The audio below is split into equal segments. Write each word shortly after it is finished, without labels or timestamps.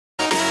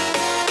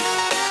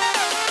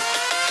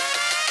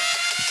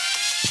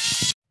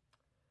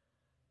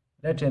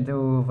Để trên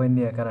tu với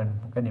nia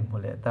cái niệm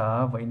hole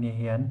ta với nia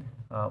hian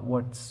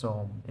word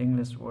som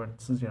English word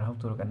zir how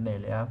to kan nei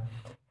le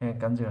he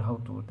kan zir how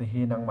to te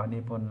hi nang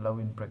mani pon lo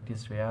in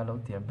practice ria lo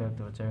tiam pe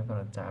tu chơi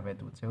kan cha be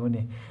tu cheu ni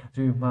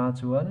zui ma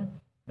chuan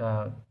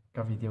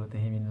ka video te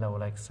hi min lo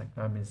like sak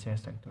min share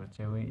sak tu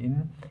cheu in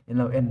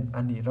lo en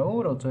ani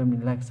ro chơi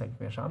min like sak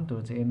pe sam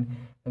tu che in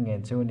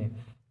ngen cheu ni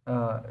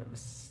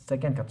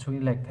second ka chui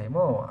like thai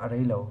mo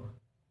arei lo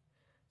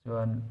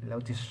chuan lo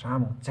ti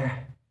sam che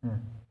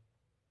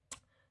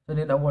cho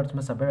nên words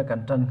mà saber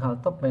kan tan hal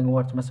top meng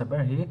words mà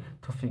saber hi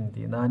thufing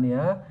ti na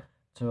nia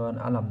chuan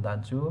alam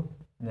dan chu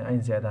ne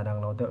ain zia dan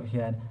ang lo deuh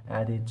hian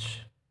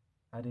adage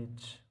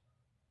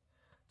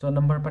cho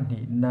number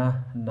pani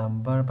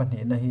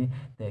na hi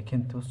te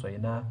khin thu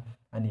soina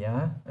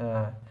ania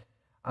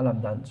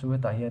alam dan chu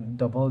ta hian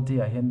double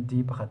d a hian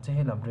d pakhat che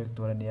hi lam rek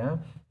tur ania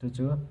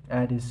chu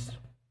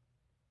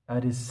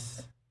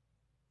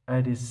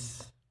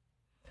adis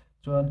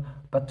chuan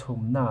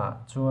pathum na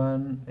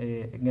chuan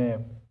nge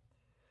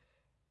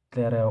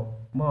Tlero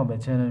mo be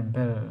chen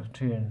bel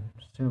trin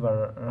silver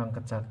rang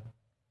kachak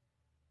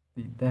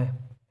ti te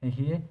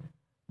hi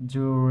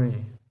jewellery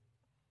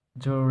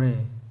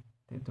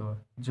ti tu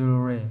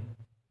jewellery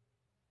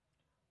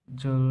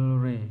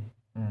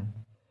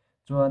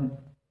chuan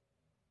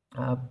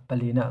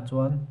palina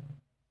chuan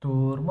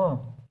tur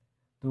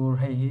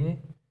hi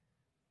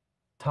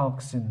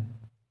toxin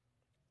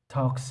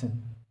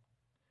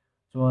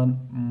chuan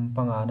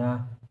pangana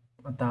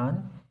tan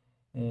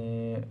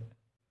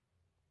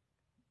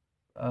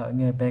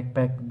nge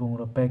backpack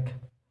bungro pack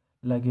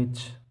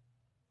luggage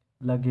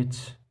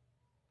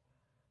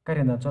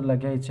karina chon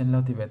luggage chen lo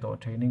ti ve to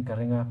training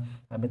karenga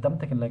ami tam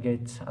takin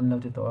luggage an lo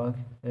ti to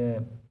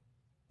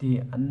ti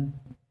an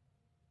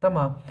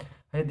tama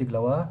he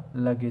diklawa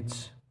luggage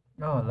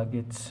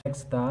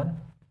next dan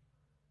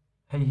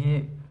hi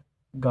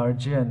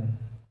guardian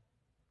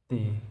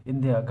ti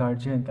india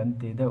guardian kan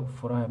ti de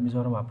fura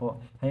mizoram apo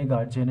he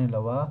guardian ni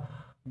lawa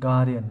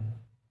guardian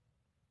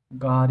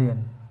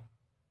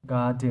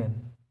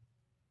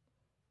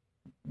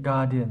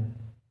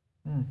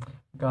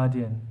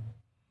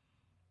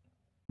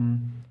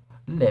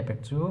lepek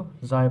chu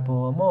zaipo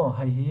mo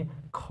hai hi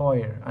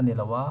choir ani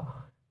lawa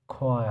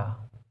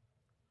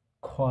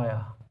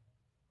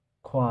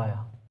choir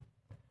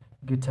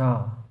guitar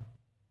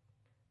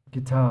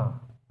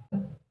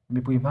mi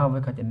pui ma ve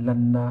khat in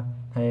lan na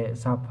he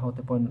sap ho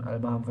te pon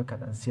album ve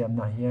khat an siam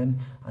na hian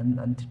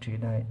an ti thi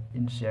nai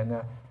in sianga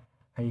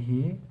hai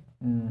hi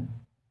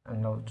ang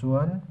lo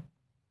chuan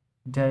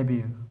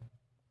debut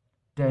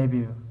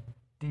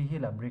ti hi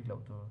lam rik lo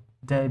tu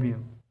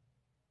debut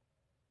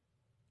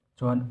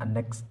chuan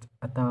next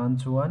atan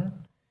chuan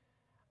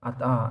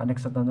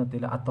next atan ti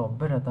la atop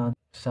ber atan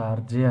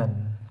sarjan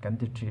kan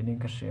ti training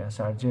ka sia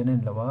sarjan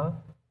in lawa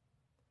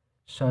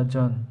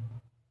sarjan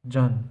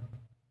john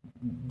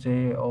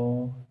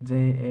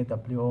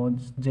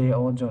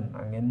John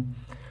angin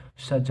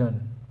sarjan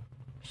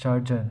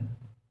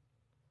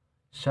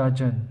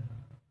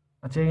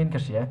achengin ka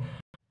sia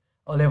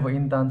olevo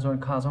in tan chuan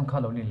kha song kha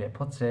lo li le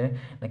phot se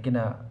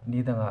nakina ni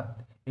danga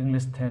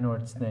English 10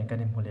 words ne kan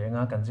himule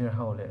nga kan zir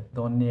haule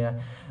don nia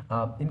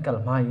in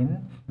kalma in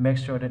make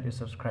sure that you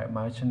subscribe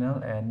my channel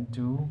and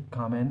do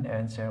comment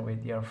and share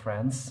with your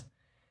friends.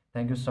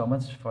 Thank you so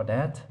much for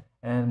that.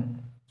 And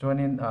join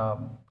in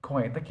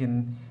khoi takin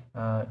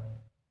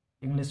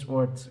English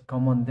words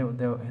common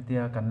deuh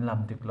hetia kan lam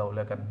diklo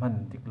le kan man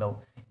diklo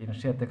in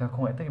share te ka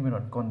khoi takin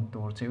minon kon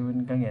tur chiun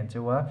ka ngen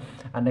chewa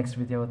next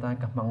video ta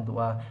ka mang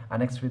duwa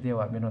next video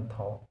a minon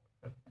tho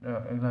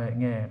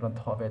nghe ron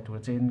thọ về tuổi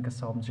trên cái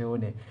xóm chiêu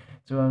này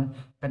chuông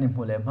cái niềm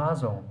hùa lệ má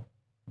rồng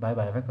bye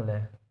bye với cô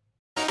lệ